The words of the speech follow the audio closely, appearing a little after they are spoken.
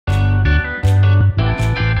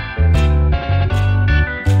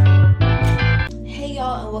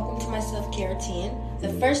routine. The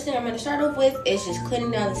first thing I'm going to start off with is just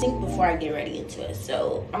cleaning down the sink before I get ready into it.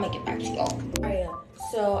 So I'm going to get back to y'all. Alright,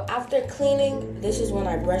 so after cleaning, this is when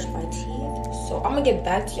I brush my teeth. So I'm going to get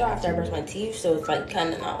back to y'all after I brush my teeth, so it's like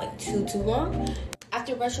kind of not like too long.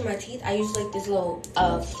 After brushing my teeth, I use like this little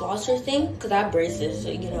flosser thing because I have braces. So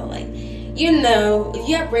if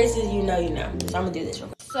you have braces, you know. So I'm going to do this real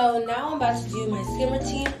quick. So now I'm about to do my skin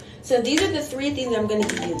routine. So these are the 3 things I'm going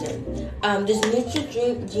to be using. This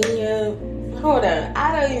Neutrogena, hold on,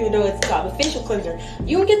 I don't even know what it's called, the facial cleanser.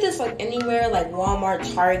 You can get this like anywhere, like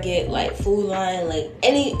Walmart, Target, like Food Line, like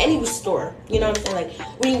any store. You know what I'm saying? Like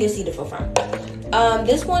where you can get Cetaphil from.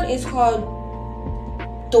 This one is called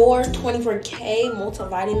Thor 24K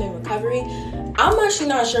Multivitamin Recovery. I'm actually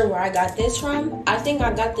not sure where I got this from. I think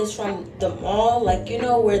I got this from the mall, like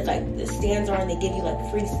where like the stands are and they give you like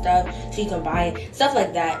free stuff so you can buy it, stuff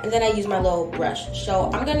like that. And then I use my little brush. So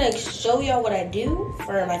I'm gonna show y'all what I do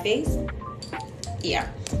for my face. Yeah.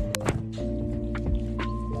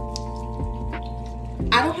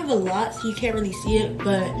 I don't have a lot, so you can't really see it,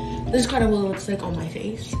 but this is kind of what it looks like on my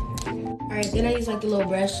face. Alright, then I use like the little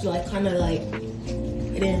brush to like kind of like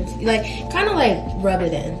rub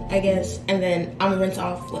it in, I guess, and then I'm gonna rinse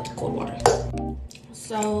off with cold water.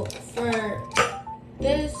 So for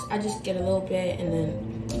this, I just get a little bit and then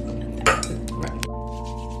rub.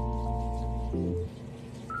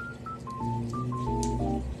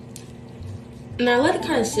 And I let it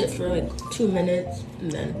kind of sit for like 2 minutes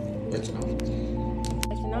and then rinse it off.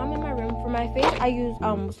 So now I'm in my room. For my face, I use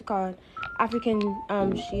what's it called? African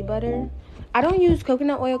shea butter. I don't use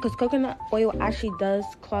coconut oil because coconut oil actually does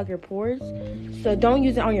clog your pores. So don't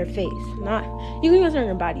use it on your face. You can use it on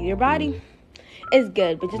your body. Your body is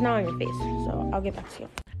good, but just not on your face. So I'll get back to you.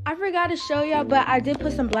 I forgot to show y'all, but I did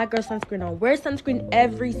put some Black Girl sunscreen on. Wear sunscreen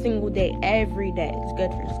every single day. Every day. It's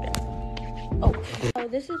good for your skin. Oh, so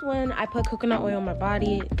this is when I put coconut oil on my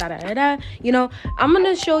body. I'm going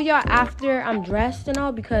to show y'all after I'm dressed and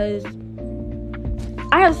all because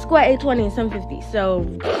I have school at 8:20 and 7:50. So...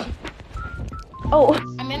 Oh,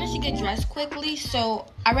 I managed to get dressed quickly, so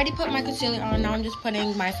I already put my concealer on. Now I'm just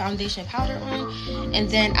putting my foundation powder on, and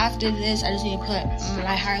then after this, I just need to put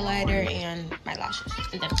my highlighter and my lashes,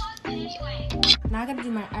 and then now I gotta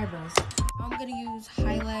do my eyebrows. I'm gonna use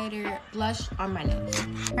highlighter, blush on my nose.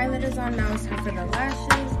 Highlighter's on now. It's time for the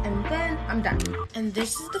lashes, and then I'm done. And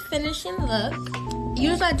this is the finishing look.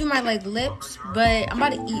 Usually I do my lips, but I'm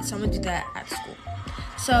about to eat, so I'm gonna do that at school.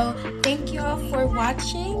 So, thank y'all for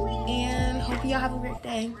watching, and hope y'all have a great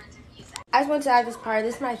day. I just wanted to add this part.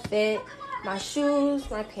 This is my fit, my shoes,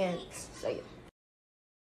 my pants. So, yeah.